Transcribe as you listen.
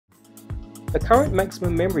The current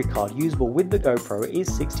maximum memory card usable with the GoPro is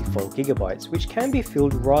 64GB, which can be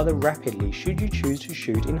filled rather rapidly should you choose to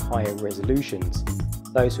shoot in higher resolutions.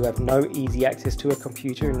 Those who have no easy access to a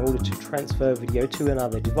computer in order to transfer video to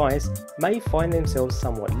another device may find themselves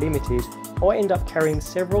somewhat limited or end up carrying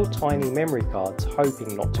several tiny memory cards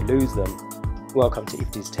hoping not to lose them. Welcome to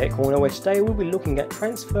Ifty's Tech Corner, where today we'll be looking at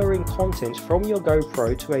transferring content from your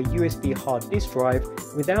GoPro to a USB hard disk drive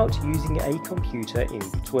without using a computer in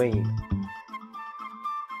between.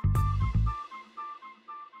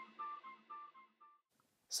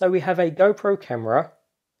 So we have a GoPro camera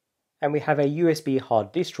and we have a USB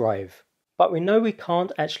hard disk drive, but we know we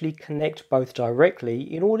can't actually connect both directly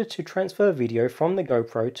in order to transfer video from the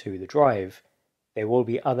GoPro to the drive. There will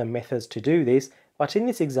be other methods to do this, but in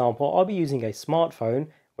this example I'll be using a smartphone,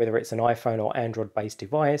 whether it's an iPhone or Android based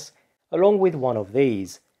device, along with one of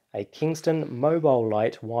these, a Kingston Mobile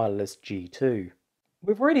Lite Wireless G2.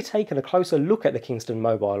 We've already taken a closer look at the Kingston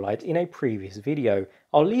Mobile Lite in a previous video.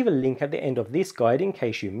 I'll leave a link at the end of this guide in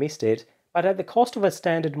case you missed it, but at the cost of a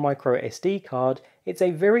standard micro SD card, it's a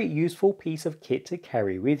very useful piece of kit to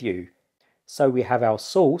carry with you. So we have our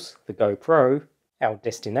source, the GoPro, our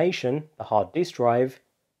destination, the hard disk drive,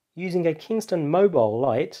 using a Kingston Mobile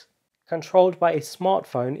Lite, controlled by a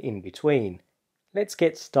smartphone in between. Let's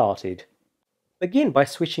get started. Begin by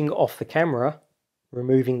switching off the camera,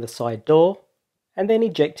 removing the side door, and then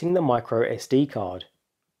ejecting the micro SD card.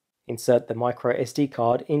 Insert the micro SD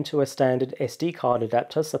card into a standard SD card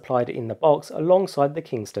adapter supplied in the box alongside the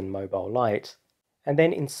Kingston Mobile Lite, and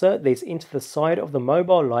then insert this into the side of the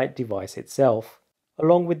Mobile Lite device itself,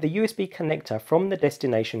 along with the USB connector from the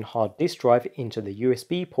destination hard disk drive into the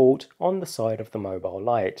USB port on the side of the Mobile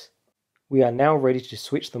Lite. We are now ready to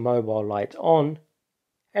switch the Mobile Lite on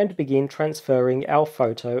and begin transferring our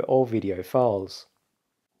photo or video files.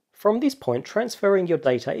 From this point, transferring your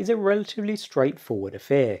data is a relatively straightforward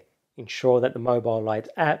affair. Ensure that the Mobile Lite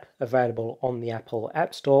app, available on the Apple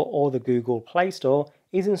App Store or the Google Play Store,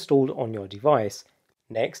 is installed on your device.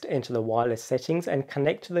 Next, enter the wireless settings and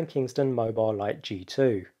connect to the Kingston Mobile Lite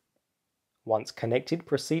G2. Once connected,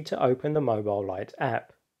 proceed to open the Mobile Lite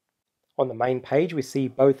app. On the main page, we see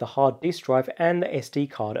both the hard disk drive and the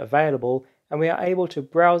SD card available, and we are able to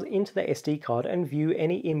browse into the SD card and view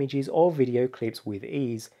any images or video clips with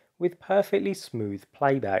ease, with perfectly smooth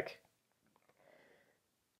playback.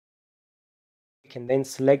 We can then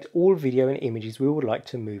select all video and images we would like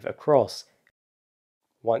to move across.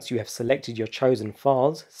 Once you have selected your chosen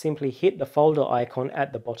files, simply hit the folder icon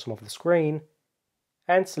at the bottom of the screen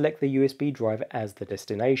and select the USB drive as the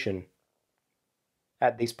destination.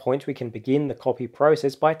 At this point, we can begin the copy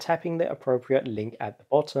process by tapping the appropriate link at the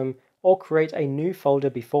bottom, or create a new folder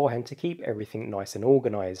beforehand to keep everything nice and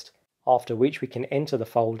organized. After which we can enter the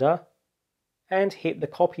folder and hit the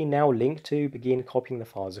Copy Now link to begin copying the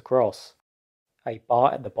files across. A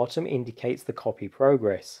bar at the bottom indicates the copy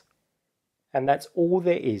progress. And that's all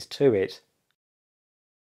there is to it.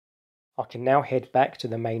 I can now head back to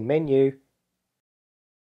the main menu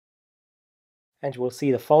and we'll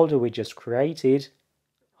see the folder we just created,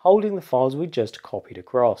 holding the files we just copied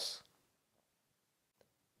across.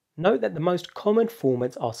 Note that the most common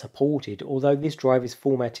formats are supported, although this drive is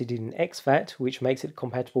formatted in exFAT, which makes it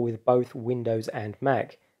compatible with both Windows and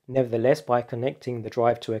Mac. Nevertheless, by connecting the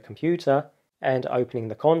drive to a computer and opening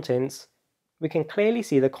the contents, we can clearly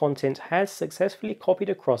see the content has successfully copied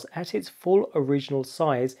across at its full original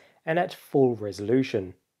size and at full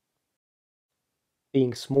resolution.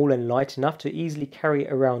 Being small and light enough to easily carry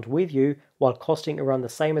around with you, while costing around the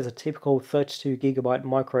same as a typical 32GB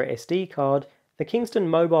micro SD card, the Kingston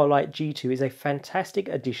Mobile Lite G2 is a fantastic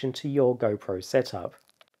addition to your GoPro setup.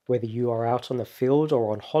 Whether you are out on the field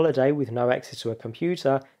or on holiday with no access to a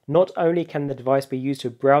computer, not only can the device be used to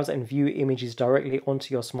browse and view images directly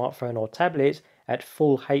onto your smartphone or tablet at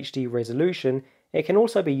full HD resolution, it can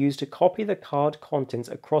also be used to copy the card contents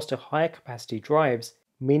across to higher capacity drives,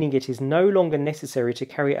 meaning it is no longer necessary to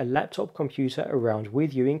carry a laptop computer around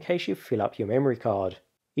with you in case you fill up your memory card.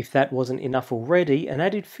 If that wasn't enough already, an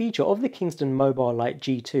added feature of the Kingston Mobile Lite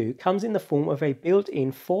G2 comes in the form of a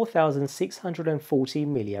built-in 4640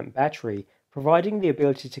 mAh battery, providing the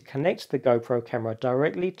ability to connect the GoPro camera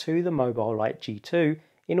directly to the Mobile Lite G2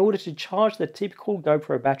 in order to charge the typical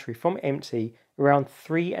GoPro battery from empty around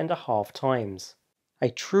 3.5 times. A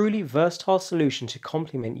truly versatile solution to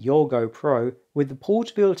complement your GoPro, with the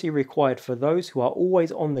portability required for those who are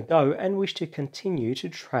always on the go and wish to continue to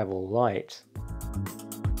travel light.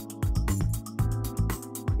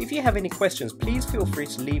 If you have any questions, please feel free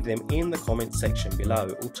to leave them in the comment section below.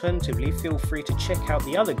 Alternatively, feel free to check out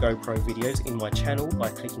the other GoPro videos in my channel by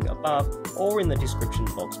clicking above or in the description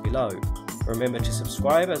box below. Remember to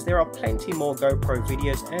subscribe as there are plenty more GoPro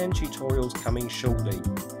videos and tutorials coming shortly.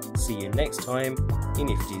 See you next time in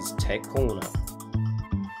Nifty's Tech Corner.